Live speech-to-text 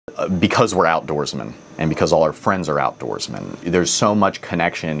Because we're outdoorsmen and because all our friends are outdoorsmen, there's so much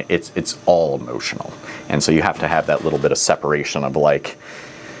connection, it's all emotional. And so you have to have that little bit of separation of like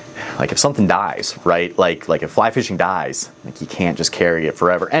if something dies, right? Like if fly fishing dies, like you can't just carry it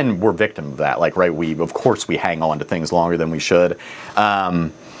forever. And we're victim of that. Like, right, of course we hang on to things longer than we should.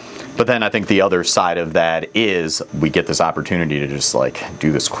 But then I think the other side of that is we get this opportunity to just like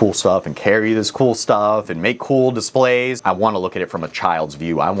do this cool stuff and carry this cool stuff and make cool displays. I want to look at it from a child's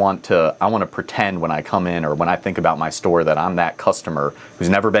view. I want to pretend when I come in or when I think about my store that I'm that customer who's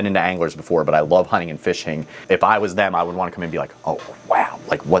never been into Anglers before, but I love hunting and fishing. If I was them, I would want to come in and be like, oh wow,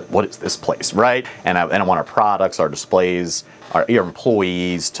 like what is this place, right? And I want our products, our displays, our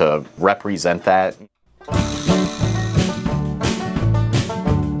employees to represent that.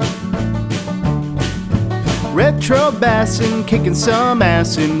 Retro Bassin, kicking some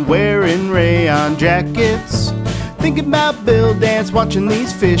ass and wearing rayon jackets. Thinking about Bill Dance, watching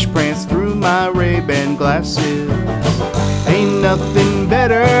these fish prance through my Ray-Ban glasses. Ain't nothing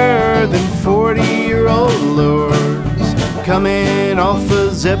better than 40-year-old lures coming off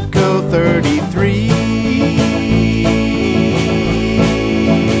of Zepco 33.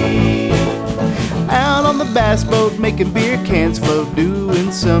 Out on the bass boat, making beer cans float, doing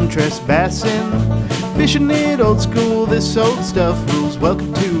some trespassing. Fishing it old school, this old stuff rules.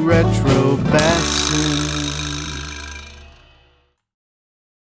 Welcome to Retro Bassin.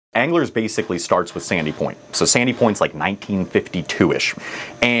 Anglers basically starts with Sandy Point. So Sandy Point's like 1952-ish.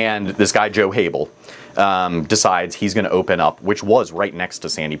 And this guy, Joe Habel, decides he's going to open up, which was right next to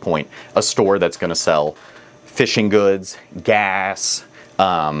Sandy Point, a store that's going to sell fishing goods, gas,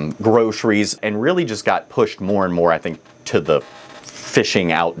 groceries, and really just got pushed more and more, I think, to the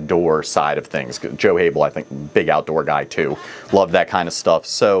fishing outdoor side of things. Joe Habel, I think, big outdoor guy too. Loved that kind of stuff.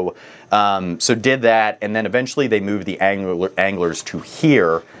 So did that, and then eventually they moved the Anglers to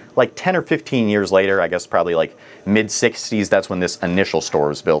here, like 10 or 15 years later, I guess probably like mid-60s, that's when this initial store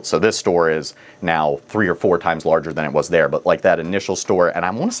was built. So this store is now 3 or 4 times larger than it was there, but like that initial store, and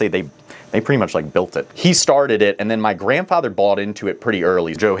I want to say they pretty much like built it. He started it, and then my grandfather bought into it pretty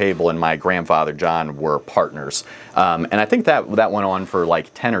early. Joe Habel and my grandfather, John, were partners. And I think that went on for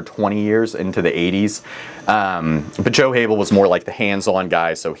like 10 or 20 years into the 80s. But Joe Habel was more like the hands-on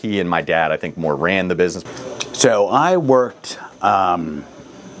guy, so he and my dad, I think, more ran the business. So I worked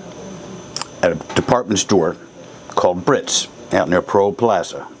at a department store called Brits out near Pearl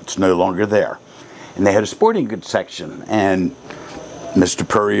Plaza. It's no longer there. And they had a sporting goods section, and Mr.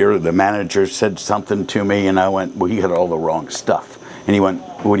 Purrier, the manager, said something to me, and I went, well, you got all the wrong stuff. And he went,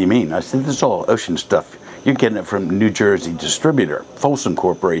 what do you mean? I said, this is all ocean stuff. You're getting it from New Jersey distributor, Folsom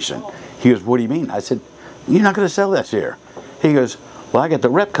Corporation. He goes, what do you mean? I said, you're not going to sell this here. He goes, well, I got the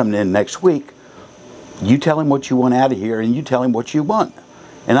rep coming in next week. You tell him what you want out of here, and you tell him what you want.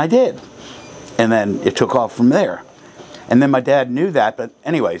 And I did. And then it took off from there. And then my dad knew that, but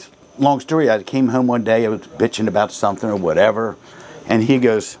anyways, long story, I came home one day, I was bitching about something or whatever, and he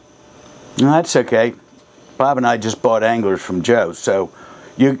goes, no, that's okay. Bob and I just bought Anglers from Joe, so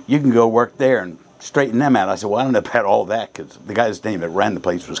you can go work there and straighten them out. I said, well, I don't know about all that, because the guy's name that ran the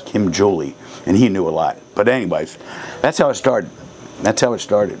place was Kim Julie, and he knew a lot. But anyways, that's how it started. That's how it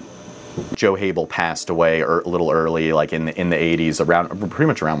started. Joe Habel passed away a little early, like in the 80s, pretty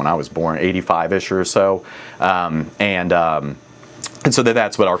much around when I was born, 85-ish or so, and so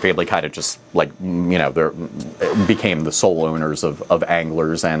that's what our family kind of just like, you know, became the sole owners of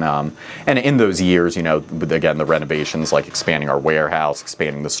Anglers, and in those years, you know, again, the renovations, like expanding our warehouse,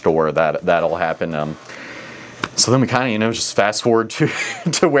 expanding the store, that all happened. So then we kind of, you know, just fast forward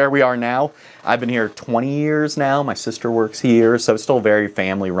to where we are now. I've been here 20 years now. My sister works here, so it's still a very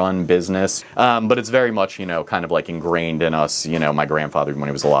family-run business. But it's very much, you know, kind of like ingrained in us. You know, my grandfather, when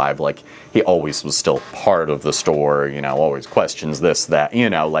he was alive, like, he always was still part of the store, you know, always questions this, that, you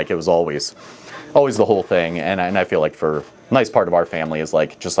know, like, it was always the whole thing. And I feel like for a nice part of our family is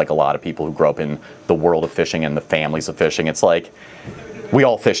like, just like a lot of people who grew up in the world of fishing and the families of fishing, it's like, we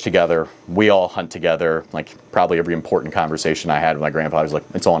all fish together, we all hunt together. Like, probably every important conversation I had with my grandfather was like,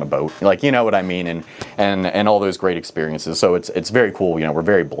 it's on a boat. Like, you know what I mean? And all those great experiences. So it's very cool. You know, we're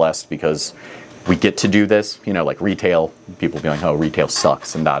very blessed because we get to do this. You know, like retail, people be like, oh, retail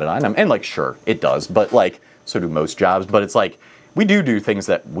sucks and da-da-da. And like, sure, it does. But like, so do most jobs. But it's like, we do things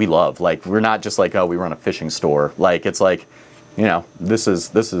that we love. Like, we're not just like, oh, we run a fishing store. Like, it's like, you know, this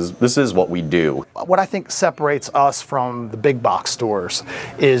is what we do. What I think separates us from the big box stores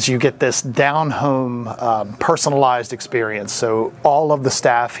is you get this down-home personalized experience. So all of the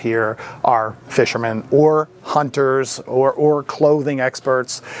staff here are fishermen or hunters or clothing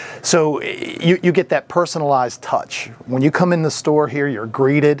experts. So you get that personalized touch. When you come in the store here, you're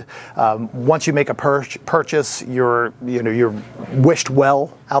greeted. Once you make a purchase, you're wished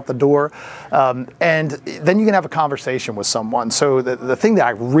well out the door. And then you can have a conversation with someone. So the thing that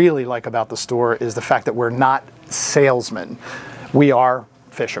I really like about the store is the fact that we're not salesmen. We are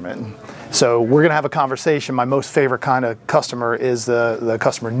fishermen. So we're gonna have a conversation. My most favorite kind of customer is the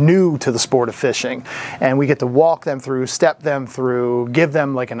customer new to the sport of fishing. And we get to walk them through, step them through, give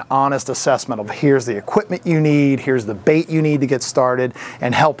them like an honest assessment of here's the equipment you need, here's the bait you need to get started,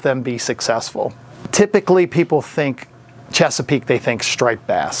 and help them be successful. Typically people think Chesapeake, they think striped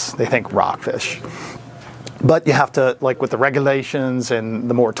bass, they think rockfish. But you have to, like with the regulations and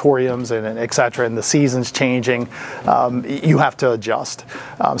the moratoriums and et cetera, and the seasons changing, you have to adjust.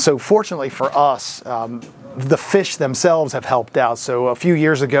 So fortunately for us, the fish themselves have helped out. So a few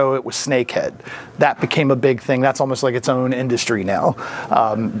years ago, it was snakehead. That became a big thing. That's almost like its own industry now.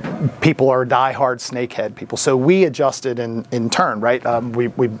 People are diehard snakehead people. So we adjusted in turn, right? We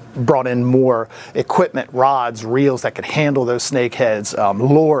brought in more equipment, rods, reels that could handle those snakeheads,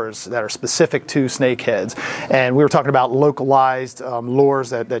 lures that are specific to snakeheads. And we were talking about localized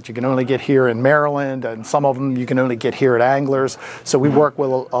lures that you can only get here in Maryland, and some of them you can only get here at Anglers. So we work with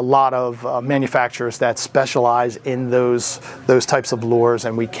a lot of manufacturers that specialize in those types of lures,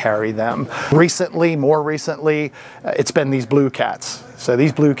 and we carry them. More recently, it's been these blue cats. So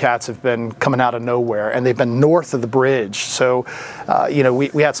these blue cats have been coming out of nowhere, and they've been north of the bridge. So, you know,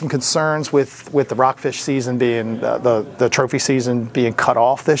 we had some concerns with the rockfish season being, the trophy season being cut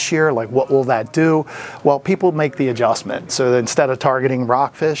off this year. Like, what will that do? Well, people make the adjustment. So instead of targeting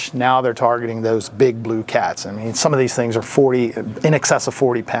rockfish, now they're targeting those big blue cats. I mean, some of these things are in excess of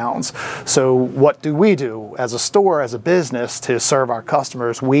 40 pounds. So what do we do as a store, as a business, to serve our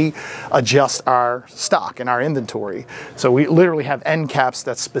customers? We adjust our stock and our inventory. So we literally have end caps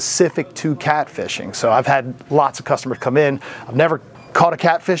that's specific to catfishing. So I've had lots of customers come in. I've never caught a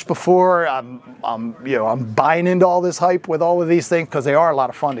catfish before. I'm buying into all this hype with all of these things because they are a lot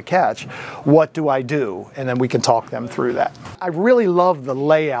of fun to catch. What do I do? And then we can talk them through that. I really love the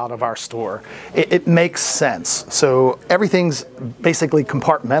layout of our store. It makes sense. So everything's basically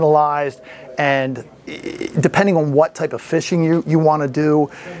compartmentalized, and depending on what type of fishing you want to do,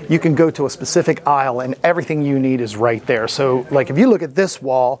 you can go to a specific aisle and everything you need is right there. So like if you look at this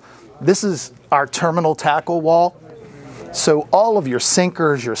wall, this is our terminal tackle wall. So all of your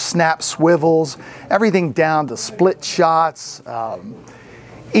sinkers, your snap swivels, everything down to split shots,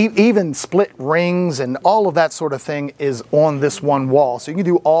 even split rings and all of that sort of thing is on this one wall. So you can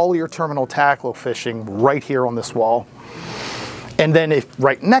do all your terminal tackle fishing right here on this wall. And then if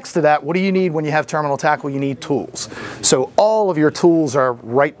right next to that, what do you need when you have terminal tackle? You need tools. So all of your tools are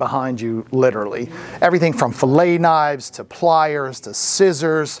right behind you, literally. Everything from fillet knives to pliers to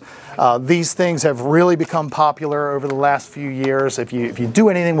scissors. These things have really become popular over the last few years. If you do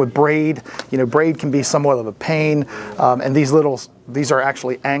anything with braid, you know, braid can be somewhat of a pain. And these are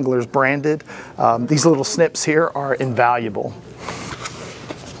actually Anglers branded. These little snips here are invaluable.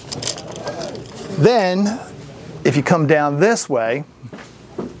 Then, if you come down this way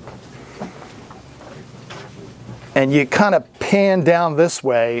and you kind of pan down this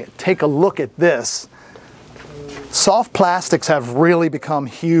way, take a look at this. Soft plastics have really become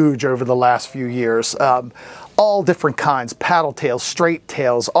huge over the last few years. All different kinds, paddle tails, straight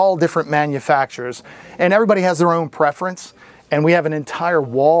tails, all different manufacturers. And everybody has their own preference. And we have an entire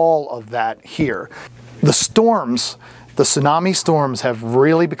wall of that here. The storms, the tsunami storms have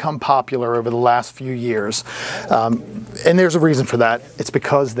really become popular over the last few years. And there's a reason for that. It's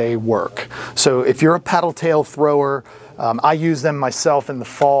because they work. So if you're a paddle tail thrower, I use them myself in the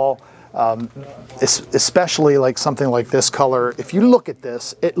fall, especially like something like this color. If you look at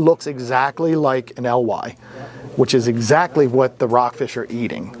this, it looks exactly like an LY, which is exactly what the rockfish are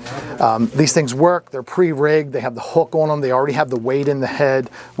eating. These things work, they're pre-rigged, they have the hook on them, they already have the weight in the head.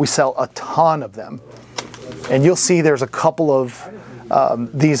 We sell a ton of them. And you'll see there's a couple of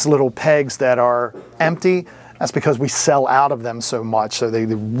these little pegs that are empty. That's because we sell out of them so much, so they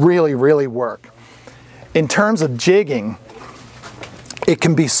really, really work. In terms of jigging, it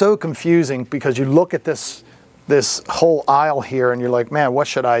can be so confusing because you look at this whole aisle here and you're like, man, what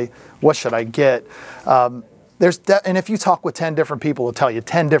should I get? And if you talk with 10 different people, they'll tell you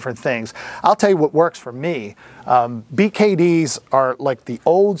 10 different things. I'll tell you what works for me. BKDs are like the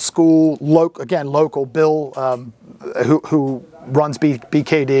old school, local Bill who runs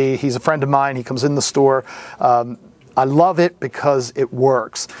BKD. He's a friend of mine. He comes in the store. I love it because it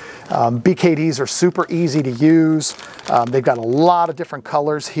works. BKDs are super easy to use. They've got a lot of different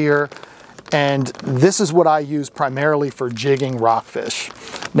colors here. And this is what I use primarily for jigging rockfish.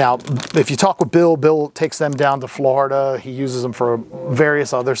 Now, if you talk with Bill, Bill takes them down to Florida. He uses them for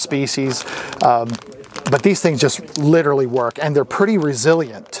various other species. But these things just literally work, and they're pretty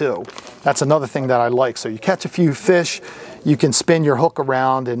resilient too. That's another thing that I like. So you catch a few fish, you can spin your hook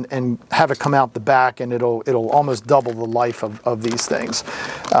around and have it come out the back, and it'll almost double the life of these things.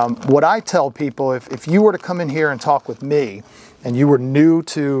 What I tell people, if you were to come in here and talk with me, and you were new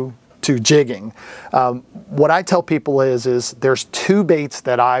to jigging, what I tell people is there's two baits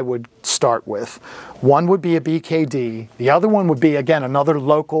that I would start with. One would be a BKD. The other one would be, again, another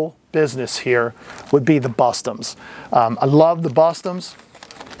local business here, would be the Bustums. I love the Bustums.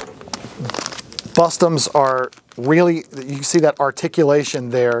 Bustums are really, you can see that articulation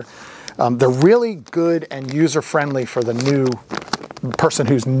there. They're really good and user-friendly for the new person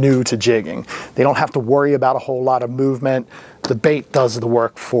who's new to jigging. They don't have to worry about a whole lot of movement. The bait does the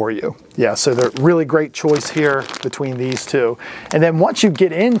work for you. Yeah, so they're really great choice here between these two. And then once you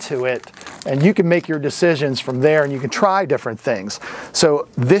get into it, and you can make your decisions from there, and you can try different things. So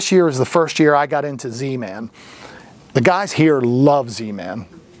this year is the first year I got into Z-Man. The guys here love Z-Man.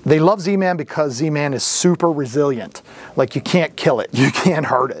 They love Z-Man because Z-Man is super resilient. Like, you can't kill it, you can't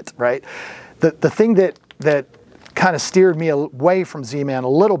hurt it, right? The thing that kind of steered me away from Z-Man a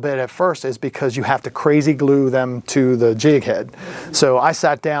little bit at first is because you have to crazy glue them to the jig head. So I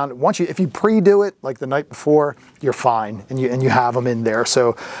sat down, if you pre-do it like the night before, you're fine, and you have them in there.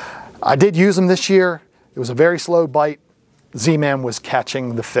 So I did use them this year. It was a very slow bite. Z-Man was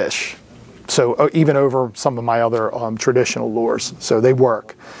catching the fish. So even over some of my other traditional lures, so they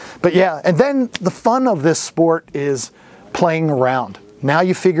work. But yeah, and then the fun of this sport is playing around. Now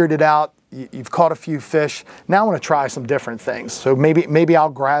you figured it out. You've caught a few fish. Now I want to try some different things. So maybe I'll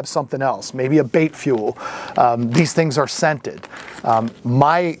grab something else, maybe a bait fuel. These things are scented.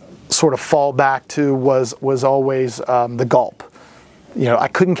 My sort of fallback to was always the gulp. You know, I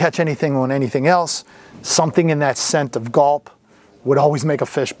couldn't catch anything on anything else. Something in that scent of gulp would always make a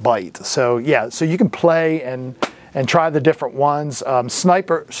fish bite. So yeah, so you can play and try the different ones.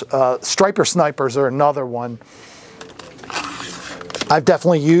 Striper snipers are another one. I've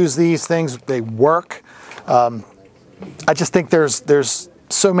definitely used these things. They work. I just think there's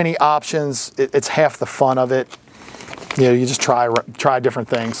so many options. It's half the fun of it. You know, you just try different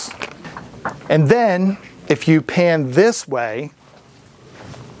things. And then if you pan this way,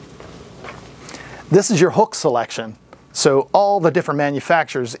 this is your hook selection. So all the different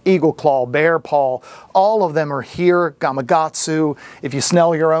manufacturers, Eagle Claw, Bear Paw, all of them are here. Gamakatsu. If you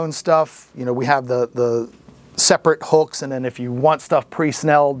snell your own stuff, you know, we have the separate hooks, and then if you want stuff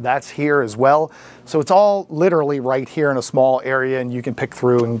pre-snelled, that's here as well. So it's all literally right here in a small area, and you can pick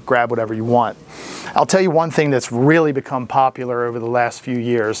through and grab whatever you want. I'll tell you one thing that's really become popular over the last few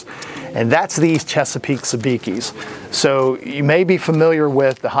years, and that's these Chesapeake Sabikis. So you may be familiar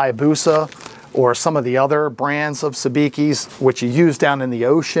with the Hayabusa or some of the other brands of sabikis, which you use down in the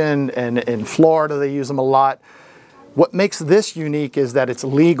ocean, and in Florida they use them a lot. What makes this unique is that it's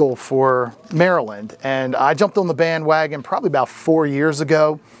legal for Maryland, and I jumped on the bandwagon probably about 4 years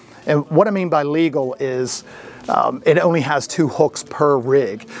ago. And what I mean by legal is it only has 2 hooks per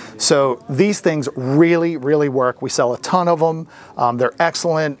rig. So these things really, really work. We sell a ton of them. They're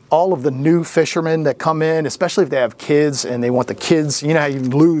excellent. All of the new fishermen that come in, especially if they have kids and they want the kids, you know how you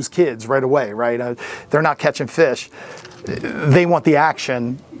lose kids right away, right? They're not catching fish. They want the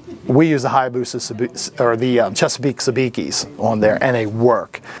action. We use the Hayabusa or the Chesapeake Sabikis on there, and they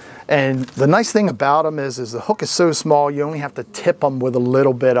work. And the nice thing about them is the hook is so small, you only have to tip them with a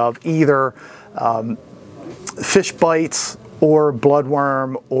little bit of either fish bites or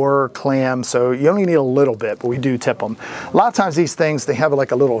bloodworm or clam. So you only need a little bit, but we do tip them. A lot of times these things, they have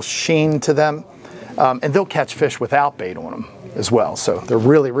like a little sheen to them, and they'll catch fish without bait on them as well. So they're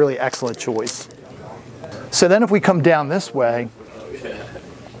really, really excellent choice. So then if we come down this way,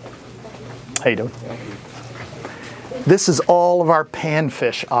 how you doing? This is all of our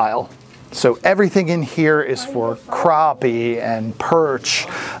panfish aisle. So everything in here is for crappie and perch,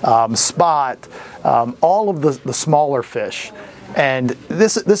 spot, all of the smaller fish. And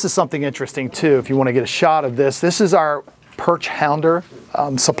this is something interesting too, if you want to get a shot of this. This is our perch hounder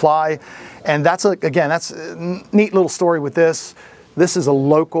supply. And that's, again, that's a neat little story with this. This is a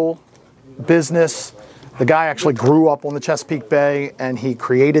local business. The guy actually grew up on the Chesapeake Bay, and he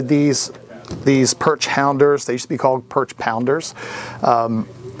created these perch hounders. They used to be called perch pounders.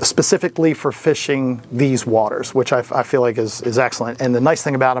 specifically for fishing these waters, which I feel like is excellent. And the nice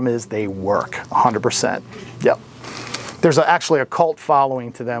thing about them is they work 100%. Yep. There's actually a cult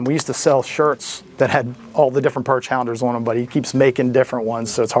following to them. We used to sell shirts that had all the different perch hounders on them, but he keeps making different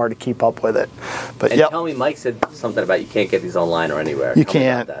ones, so it's hard to keep up with it. But and tell me, Mike said something about you can't get these online or anywhere. You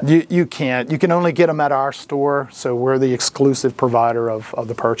can't. You can't. You can only get them at our store, so we're the exclusive provider of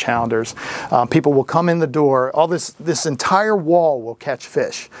the perch hounders. People will come in the door. All this entire wall will catch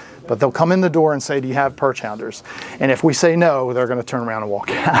fish, but they'll come in the door and say, "Do you have perch hounders?" And if we say no, they're going to turn around and walk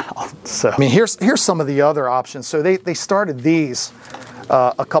out. So I mean, here's some of the other options. So they started these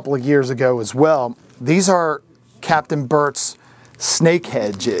a couple of years ago as well. These are Captain Bert's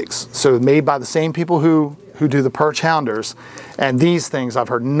snakehead jigs, so made by the same people who do the perch hounders. And these things, I've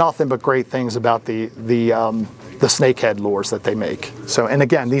heard nothing but great things about the snakehead lures that they make. So, and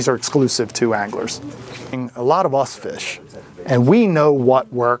again, these are exclusive to anglers. A lot of us fish, and we know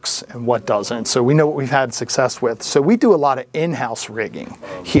what works and what doesn't. So we know what we've had success with. So we do a lot of in-house rigging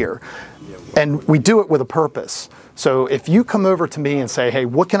here, and we do it with a purpose. So if you come over to me and say, hey,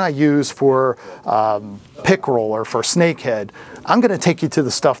 what can I use for pickerel or for snakehead, I'm going to take you to the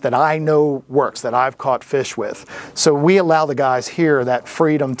stuff that I know works, that I've caught fish with. So we allow the guys here that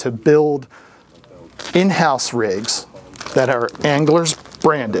freedom to build in-house rigs that are Anglers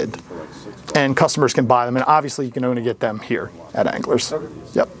branded, and customers can buy them. And obviously you can only get them here at Anglers.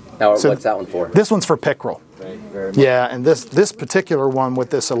 Yep. Now, so what's that one for? This one's for pickerel. Yeah, and this particular one with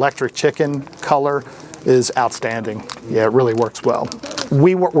this electric chicken color is outstanding. Yeah, it really works well.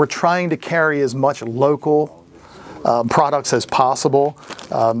 We're trying to carry as much local products as possible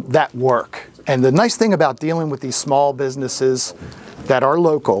that work. And the nice thing about dealing with these small businesses that are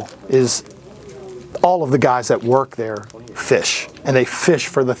local is all of the guys that work there fish, and they fish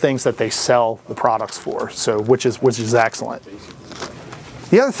for the things that they sell the products for. So which is excellent.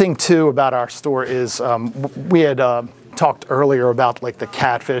 The other thing too about our store is we had talked earlier about like the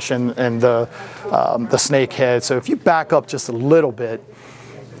catfish and the snakehead. So if you back up just a little bit,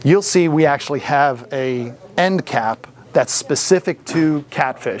 you'll see we actually have a end cap that's specific to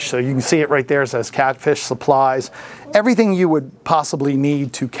catfish. So you can see it right there. It says catfish supplies. Everything you would possibly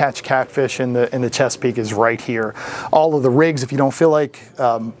need to catch catfish in the Chesapeake is right here. All of the rigs, if you don't feel like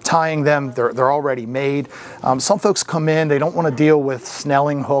tying them, they're already made. Some folks come in, they don't want to deal with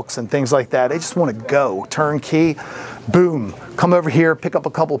snelling hooks and things like that. They just want to go turnkey. Boom, come over here, pick up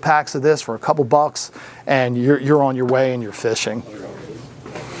a couple packs of this for a couple bucks, and you're on your way and you're fishing.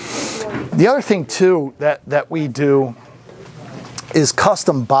 The other thing too that we do is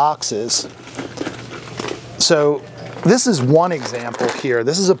custom boxes. So this is one example here.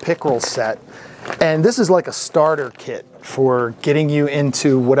 This is a pickerel set, and this is like a starter kit for getting you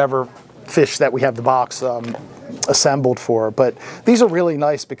into whatever fish that we have the box assembled for. But these are really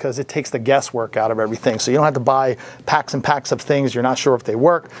nice because it takes the guesswork out of everything. So you don't have to buy packs and packs of things you're not sure if they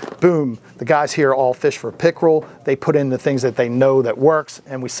work. Boom, the guys here all fish for pickerel. They put in the things that they know that works,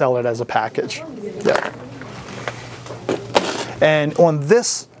 and we sell it as a package. Yeah. And on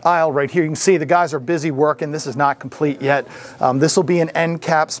this aisle right here, you can see the guys are busy working. This is not complete yet. This will be an end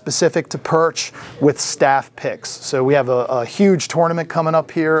cap specific to perch with staff picks. So we have a huge tournament coming up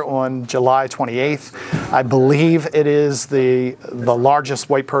here on July 28th. I believe it is the largest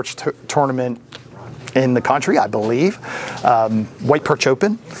white perch tournament in the country, I believe. White Perch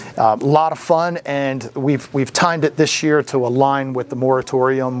Open. A lot of fun, and we've timed it this year to align with the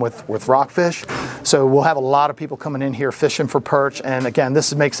moratorium with rockfish. So we'll have a lot of people coming in here fishing for perch, and again,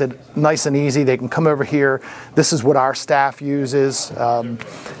 this makes it nice and easy. They can come over here. This is what our staff uses. A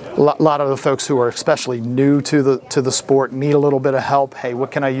lot of the folks who are especially new to the sport need a little bit of help. Hey,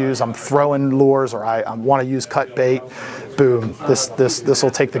 what can I use? I'm throwing lures, or I want to use cut bait. Boom, this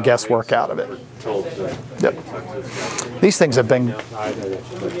will take the guesswork out of it. Yep. These things have been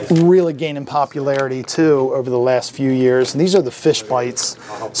really gaining popularity too over the last few years, and these are the fish bites.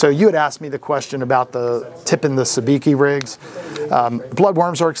 So you had asked me the question about tipping the sabiki rigs.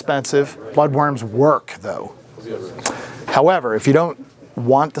 Bloodworms are expensive. Bloodworms work though. However, if you don't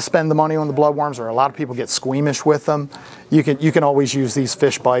want to spend the money on the bloodworms, or a lot of people get squeamish with them, you can always use these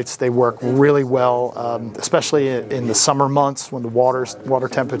fish bites. They work really well, especially in the summer months when the water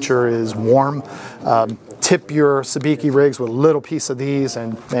temperature is warm. Tip your sabiki rigs with a little piece of these,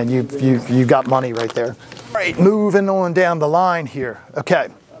 and you got money right there. All right, moving on down the line here. Okay,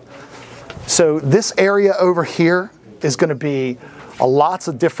 so this area over here is going to be lots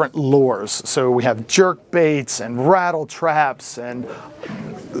of different lures. So we have jerk baits and rattle traps and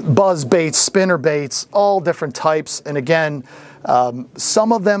buzz baits, spinner baits, all different types. And again,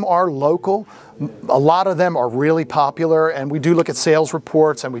 Some of them are local. A lot of them are really popular, and we do look at sales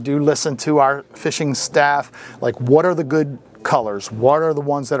reports and we do listen to our fishing staff, like what are the good colors, what are the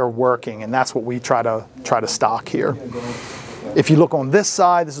ones that are working, and that's what we try to stock here. If you look on this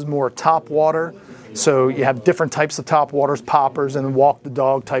side, this is more top water. So you have different types of top waters, poppers, and walk the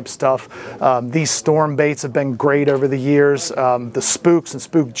dog type stuff. These storm baits have been great over the years. The spooks and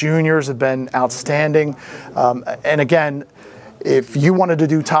spook juniors have been outstanding. And again, if you wanted to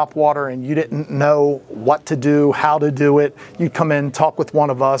do top water and you didn't know what to do, how to do it, you'd come in, talk with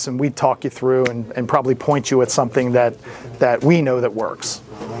one of us, and we'd talk you through and probably point you at something that we know that works.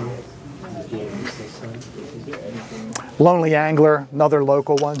 Lonely Angler, another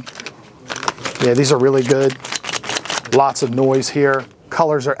local one. Yeah, these are really good. Lots of noise here.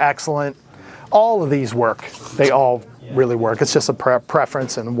 Colors are excellent. All of these work. They all really work. It's just a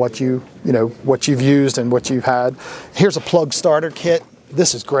preference and what what you've used and what you've had. Here's a plug starter kit.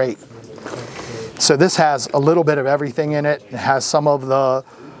 This is great. So this has a little bit of everything in it. It has some of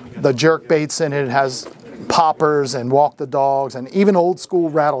the jerk baits in it. It has poppers and walk the dogs and even old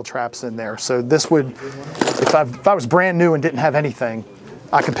school rattle traps in there. So this would, if I was brand new and didn't have anything,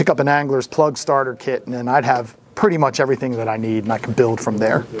 I could pick up an Angler's plug starter kit and then I'd have pretty much everything that I need and I can build from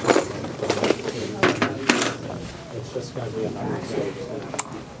there.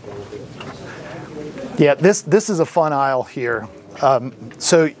 Yeah, this is a fun aisle here.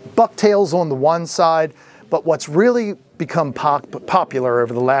 So bucktails on the one side, but what's really become popular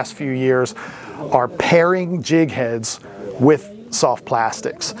over the last few years are pairing jig heads with soft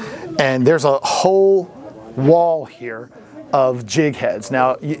plastics. And there's a whole wall here of jig heads.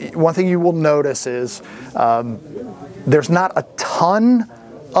 Now, one thing you will notice is there's not a ton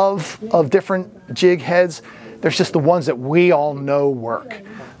of different jig heads. There's just the ones that we all know work.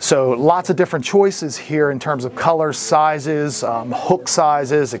 So lots of different choices here in terms of colors, sizes, hook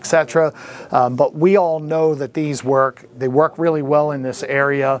sizes, etc. But we all know that these work. They work really well in this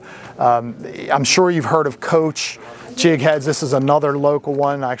area. I'm sure you've heard of Coach jig heads. This is another local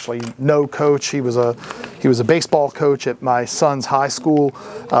one. I actually know Coach. He was a baseball coach at my son's high school.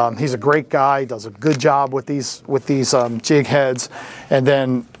 He's a great guy. Does a good job with these jig heads. And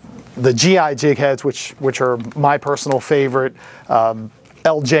then the GI jig heads, which are my personal favorite.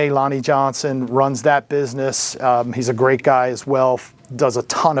 LJ Lonnie Johnson runs that business. He's a great guy as well. Does a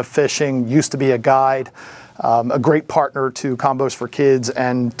ton of fishing. Used to be a guide. A great partner to Combos for Kids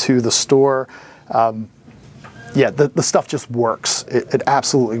and to the store. Yeah, the stuff just works. It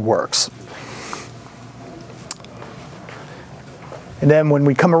absolutely works. And then when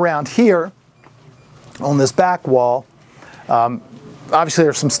we come around here on this back wall, obviously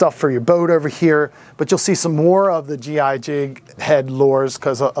there's some stuff for your boat over here, but you'll see some more of the GI jig head lures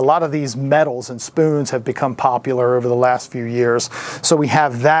because a lot of these metals and spoons have become popular over the last few years. So we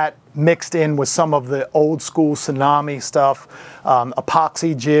have that mixed in with some of the old school tsunami stuff,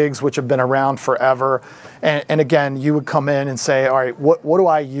 epoxy jigs, which have been around forever. And again, you would come in and say, all right, what do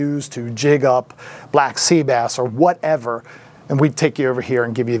I use to jig up black sea bass or whatever? And we'd take you over here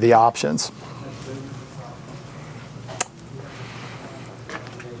and give you the options.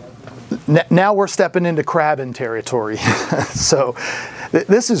 Now we're stepping into crabbing territory. So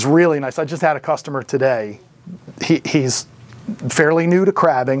this is really nice. I just had a customer today. He's fairly new to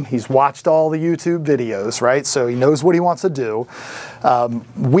crabbing. He's watched all the YouTube videos, right? So he knows what he wants to do.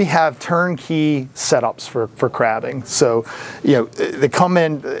 We have turnkey setups for crabbing. So, they come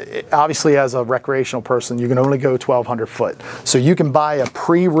in, obviously as a recreational person, you can only go 1,200 foot. So you can buy a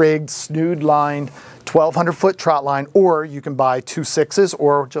pre-rigged, snood-lined 1,200 foot trot line, or you can buy 2 6s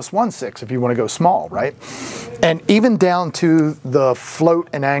or just 1 6 if you want to go small, right? And even down to the float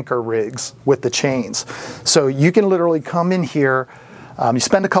and anchor rigs with the chains. So you can literally come in here, you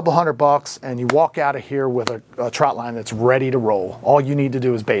spend a couple $100 and you walk out of here with a trot line that's ready to roll. All you need to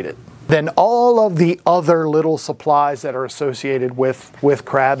do is bait it. Then all of the other little supplies that are associated with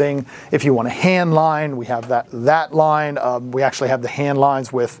crabbing. If you want a hand line, we have that line. We actually have the hand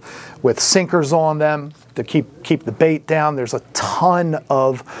lines with sinkers on them to keep the bait down. There's a ton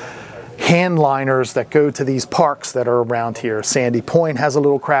of hand liners that go to these parks that are around here. Sandy Point has a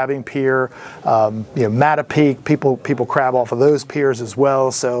little crabbing pier. Mattapeak, people crab off of those piers as well.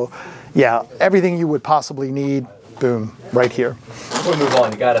 So yeah, everything you would possibly need. Boom, right here. Before we move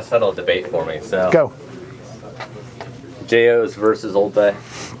on, you got to settle a debate for me. So go. JOs versus Old Bay.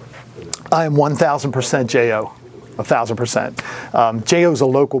 I am 1,000% JO. 1,000%. J.O.'s a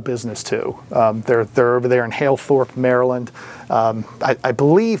local business too. They're over there in Halethorpe, Maryland. I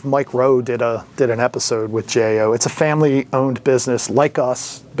believe Mike Rowe did an episode with J.O. It's a family-owned business like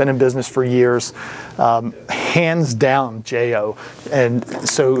us, been in business for years. Hands down, J.O. And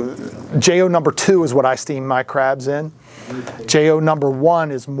so J.O. number 2 is what I steam my crabs in. J.O. number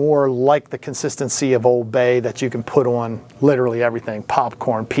 1 is more like the consistency of Old Bay that you can put on literally everything.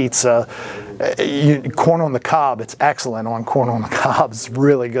 Popcorn, pizza, corn on the cob. It's excellent on corn on the cob. It's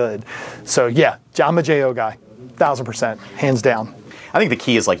really good. So yeah, I'm a J.O. guy, 1,000%, hands down. I think the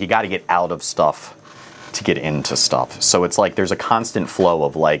key is like you got to get out of stuff to get into stuff. So it's like there's a constant flow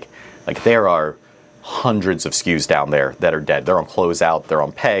of like there are hundreds of SKUs down there that are dead. They're on closeout, they're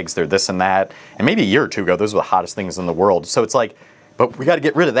on pegs, they're this and that. And maybe a year or two ago, those were the hottest things in the world. So it's like, but we got to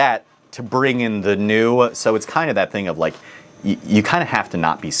get rid of that to bring in the new. So it's kind of that thing of like, you kind of have to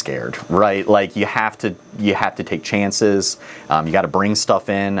not be scared, right? Like you have to take chances. You got to bring stuff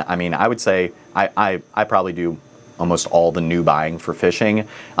in. I mean, I would say I probably do almost all the new buying for fishing.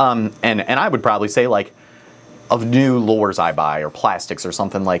 And I would probably say like of new lures I buy or plastics or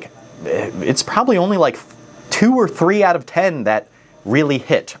something, like it's probably only like 2 or 3 out of 10 that really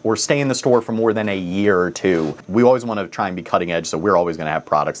hit or stay in the store for more than a year or 2. We always want to try and be cutting edge, so we're always going to have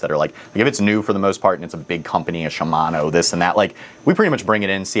products that are like if it's new for the most part and it's a big company, a Shimano, this and that, like we pretty much bring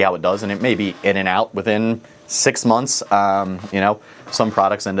it in, see how it does, and it may be in and out within 6 months. You know, some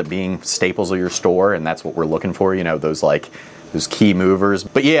products end up being staples of your store, and that's what we're looking for, you know, those key movers.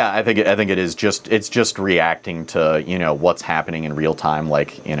 But yeah, I think it is just reacting to, you know, what's happening in real time.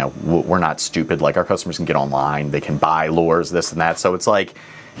 Like, you know, we're not stupid. Like our customers can get online, they can buy lures, this and that. So it's like,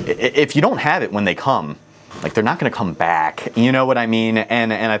 if you don't have it when they come, like they're not going to come back. You know what I mean?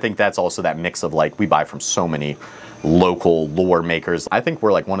 And I think that's also that mix of like, we buy from so many local lure makers. I think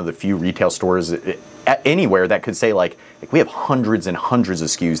we're like one of the few retail stores anywhere that could say like we have hundreds and hundreds of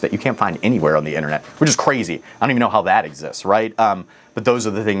SKUs that you can't find anywhere on the internet, which is crazy. I don't even know how that exists, right? But those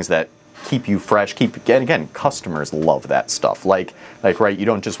are the things that keep you fresh, and again, customers love that stuff. Like, right, you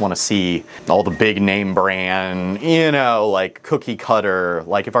don't just want to see all the big name brand, you know, like cookie cutter.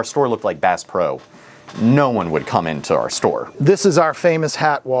 Like if our store looked like Bass Pro, no one would come into our store. This is our famous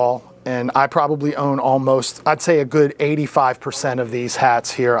hat wall. And I probably own almost, I'd say a good 85% of these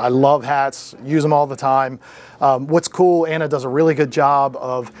hats here. I love hats, use them all the time. What's cool, Anna does a really good job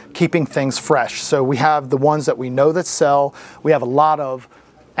of keeping things fresh. So we have the ones that we know that sell. We have a lot of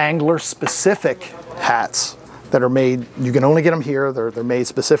angler specific hats that are made, you can only get them here. They're made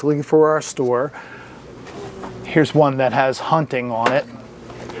specifically for our store. Here's one that has hunting on it.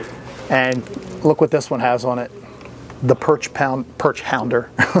 And look what this one has on it. The perch hounder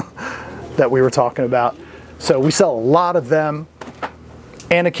that we were talking about. So we sell a lot of them.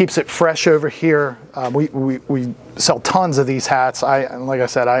 Anna keeps it fresh over here. We sell tons of these hats. Like I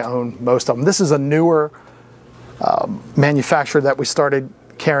said, I own most of them. This is a newer manufacturer that we started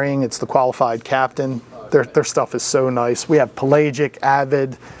carrying. It's the Qualified Captain. Their stuff is so nice. We have Pelagic,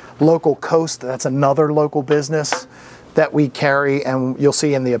 Avid, Local Coast. That's another local business that we carry, and you'll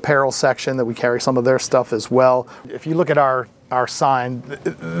see in the apparel section that we carry some of their stuff as well. If you look at our sign,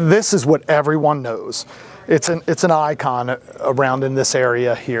 this is what everyone knows. It's an icon around in this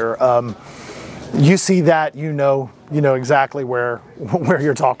area here. You see that, you know exactly where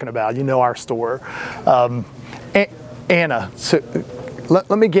you're talking about. You know our store. Anna, so let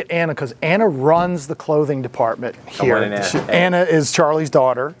me get Anna, because Anna runs the clothing department here. Anna is Charlie's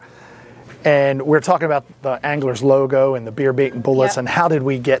daughter. And we're talking about the Angler's logo and the beer bait and bullets, and how did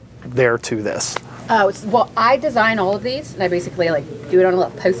we get there to this? Well, I design all of these, and I basically like do it on a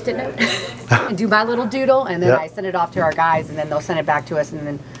little Post-it note and do my little doodle, and then I send it off to our guys, and then they'll send it back to us. And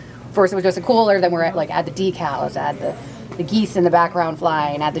then first it was just a cooler, then we're at like add the decals, add the geese in the background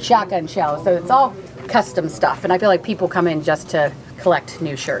flying, add the shotgun shell. So it's all custom stuff, and I feel like people come in just to collect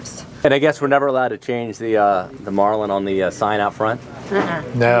new shirts. And I guess we're never allowed to change the Marlin on the sign out front?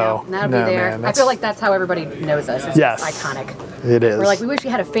 No, that'll be there. Man, I feel like that's how everybody knows us. It's just iconic. It is. We're like, we wish we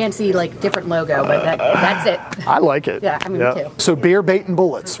had a fancy, like, different logo, but that's it. I like it. Yeah, I mean, me too. So beer, bait, and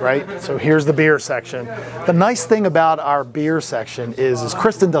bullets, right? So here's the beer section. The nice thing about our beer section is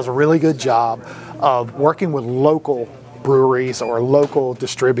Kristen does a really good job of working with local breweries or local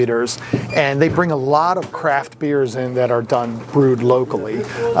distributors, and they bring a lot of craft beers in that are brewed locally.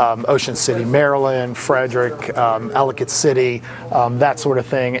 Ocean City, Maryland, Frederick, Ellicott City, that sort of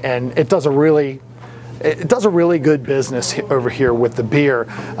thing, and it does a really good business over here with the beer.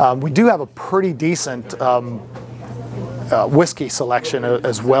 We do have a pretty decent whiskey selection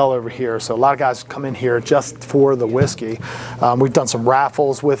as well over here. So a lot of guys come in here just for the whiskey. We've done some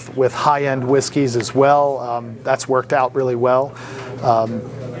raffles with high-end whiskeys as well. That's worked out really well.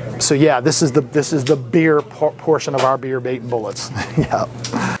 So yeah, this is the beer portion of our beer bait and bullets. Yeah.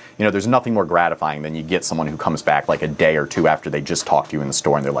 You know, there's nothing more gratifying than you get someone who comes back like a day or two after they just talked to you in the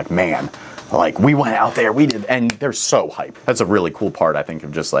store and they're like, man, like we went out there, we did, and they're so hyped. That's a really cool part, I think,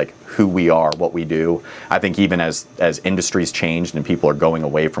 of just like who we are, what we do. I think even as industries changed and people are going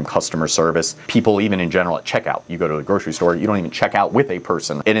away from customer service, people even in general at checkout, you go to the grocery store, you don't even check out with a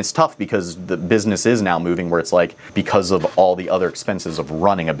person. And it's tough because the business is now moving where it's like, because of all the other expenses of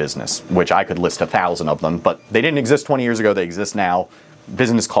running a business, which I could list 1,000 of them, but they didn't exist 20 years ago, they exist now.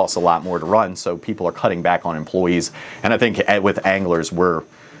 Business costs a lot more to run, so people are cutting back on employees. And I think with Anglers, we're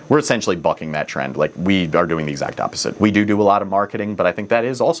essentially bucking that trend. Like, we are doing the exact opposite. We do a lot of marketing, but I think that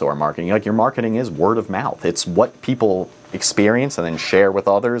is also our marketing. Like, your marketing is word of mouth. It's what people experience and then share with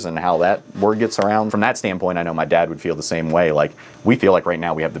others and how that word gets around. From that standpoint, I know my dad would feel the same way. Like, we feel like right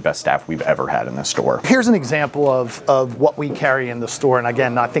now we have the best staff we've ever had in this store. Here's an example of what we carry in the store. And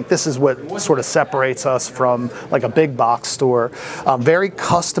again, I think this is what sort of separates us from like a big box store. Very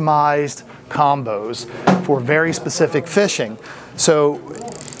customized combos for very specific fishing. So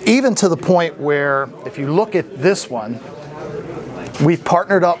even to the point where, if you look at this one, we've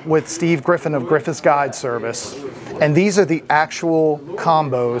partnered up with Steve Griffin of Griffith's Guide Service, and these are the actual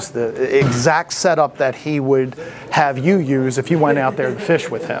combos, the exact setup that he would have you use if you went out there to fish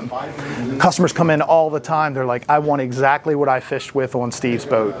with him. Customers come in all the time, they're like, I want exactly what I fished with on Steve's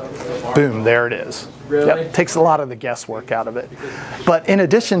boat. Boom, there it is. Really? Yep, takes a lot of the guesswork out of it. But in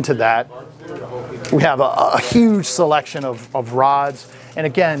addition to that, we have a huge selection of rods. And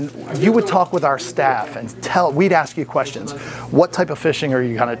again, you would talk with our staff and we'd ask you questions. What type of fishing are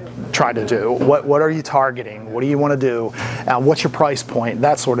you going to try to do? What are you targeting? What do you want to do? What's your price point?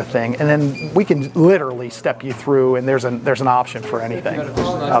 That sort of thing. And then we can literally step you through, and there's an option for anything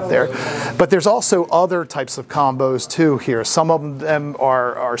out there. But there's also other types of combos too here. Some of them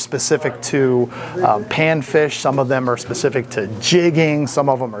are specific to panfish. Some of them are specific to jigging. Some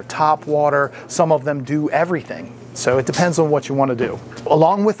of them are topwater. Some of them do everything. So it depends on what you want to do.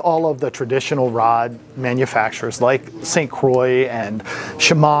 Along with all of the traditional rod manufacturers like St. Croix and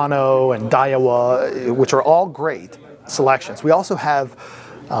Shimano and Daiwa, which are all great selections, we also have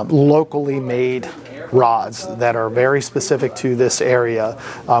locally made rods that are very specific to this area.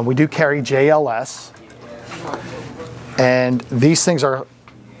 We do carry JLS, and these things are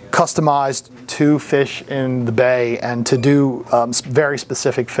customized to fish in the bay and to do very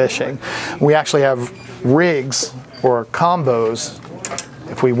specific fishing. We actually have rigs or combos,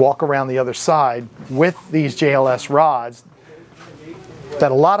 if we walk around the other side, with these JLS rods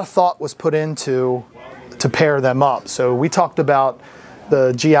that a lot of thought was put into to pair them up. So we talked about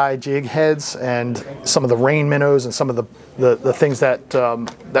the GI jig heads and some of the rain minnows and some of the things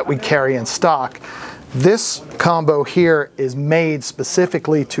that we carry in stock. This combo here is made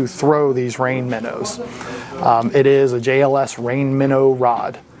specifically to throw these rain minnows. It is a JLS rain minnow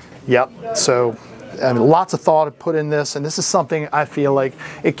rod. Yep, so lots of thought put in this, and this is something I feel like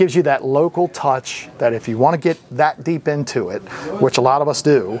it gives you that local touch that if you want to get that deep into it, which a lot of us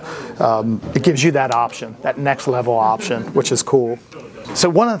do, it gives you that option, that next level option, which is cool. So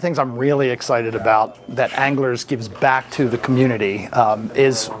one of the things I'm really excited about that Anglers gives back to the community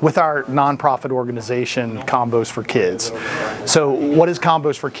is with our nonprofit organization, Combos for Kids. So what is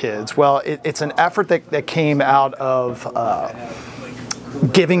Combos for Kids? Well, it's an effort that came out of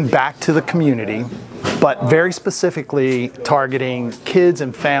giving back to the community, but very specifically targeting kids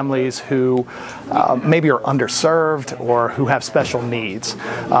and families who maybe are underserved or who have special needs.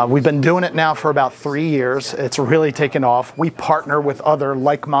 We've been doing it now for about 3 years. It's really taken off. We partner with other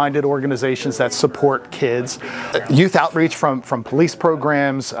like-minded organizations that support kids. Youth outreach from police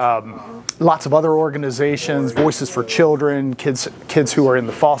programs, lots of other organizations, Voices for Children, kids who are in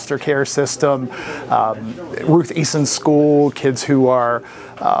the foster care system, Ruth Eason School, kids who are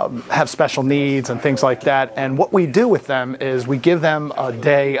have special needs and things like that. And what we do with them is we give them a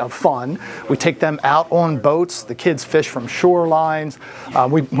day of fun. We take them out on boats. The kids fish from shorelines.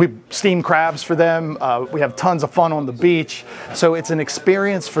 We steam crabs for them. We have tons of fun on the beach. So it's an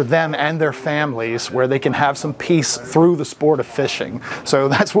experience for them and their families where they can have some peace through the sport of fishing. So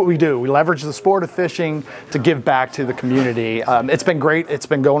that's what we do. We leverage leverage the sport of fishing to give back to the community. It's been great. It's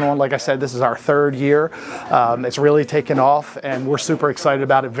been going on, like I said, this is our 3rd year. It's really taken off, and we're super excited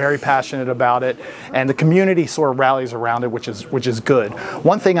about it, very passionate about it, and the community sort of rallies around it, which is good.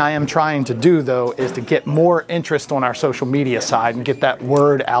 One thing I am trying to do, though, is to get more interest on our social media side and get that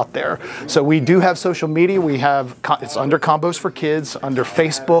word out there. So we do have social media. We have, it's under Combos for Kids, under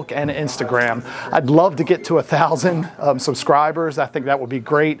Facebook and Instagram. I'd love to get to 1,000 subscribers. I think that would be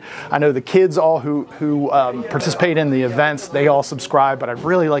great. I know the kids all who participate in the events, they all subscribe, but I'd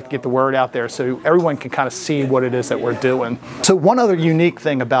really like to get the word out there so everyone can kind of see what it is that we're doing. So one other unique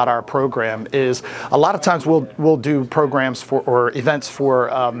thing about our program is a lot of times we'll do programs for or events for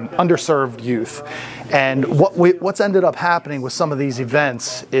underserved youth. And what's ended up happening with some of these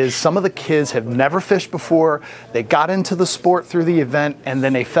events is some of the kids have never fished before. They got into the sport through the event, and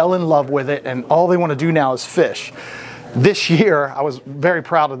then they fell in love with it, and all they want to do now is fish. This year, I was very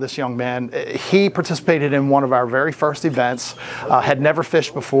proud of this young man. He participated in one of our very first events, had never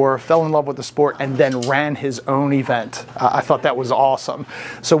fished before, fell in love with the sport, and then ran his own event. I thought that was awesome.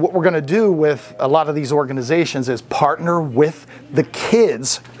 So what we're going to do with a lot of these organizations is partner with the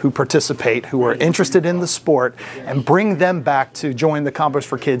kids who participate, who are interested in the sport, and bring them back to join the Combos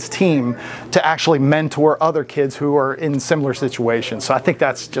for Kids team to actually mentor other kids who are in similar situations. So I think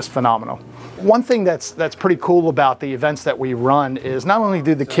that's just phenomenal. One thing that's pretty cool about the events that we run is not only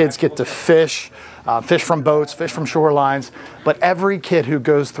do the kids get to fish, fish from boats, fish from shorelines, but every kid who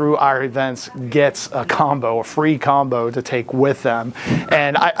goes through our events gets a combo, a free combo to take with them.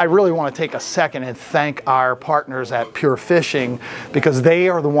 And I really want to take a second and thank our partners at Pure Fishing, because they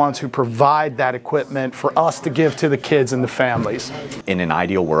are the ones who provide that equipment for us to give to the kids and the families. In an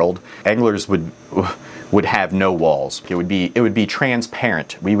ideal world, anglers would have no walls. It would be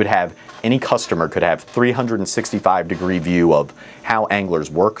transparent. We would have, any customer could have 365-degree view of how Anglers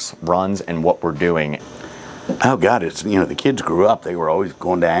works, runs, and what we're doing. Oh God, it's, you know, the kids grew up. They were always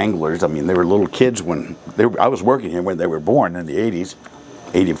going to Anglers. I mean, they were little kids when I was working here when they were born in the 80s,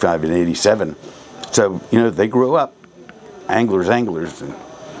 85 and 87. So, you know, they grew up Anglers. And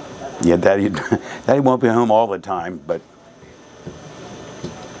yeah, Daddy won't be home all the time, but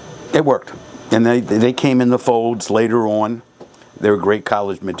it worked. And they came in the folds later on. They were great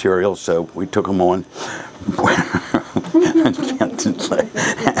college material, so we took them on.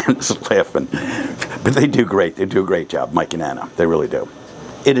 Just laughing. But they do great. They do a great job, Mike and Anna. They really do.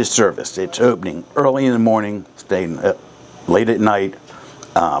 It is service. It's opening early in the morning, staying late at night.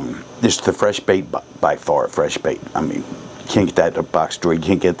 This is the fresh bait, by far, fresh bait. I mean, you can't get that at a box store. You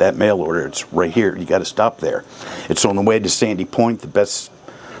can't get that mail order. It's right here. You got to stop there. It's on the way to Sandy Point, the best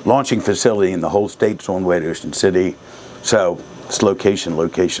launching facility in the whole state. It's on the way to Ocean City. So it's location,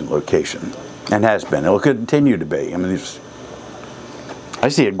 location, location, and has been. It'll continue to be. I mean, I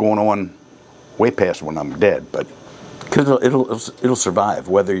see it going on way past when I'm dead, but because it'll survive,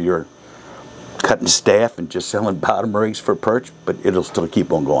 whether you're cutting staff and just selling bottom rigs for perch, but it'll still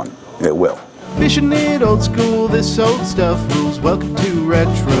keep on going. It will. Fishing it old school, this old stuff rules. Welcome to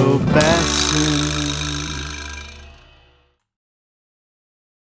Retro Bassin.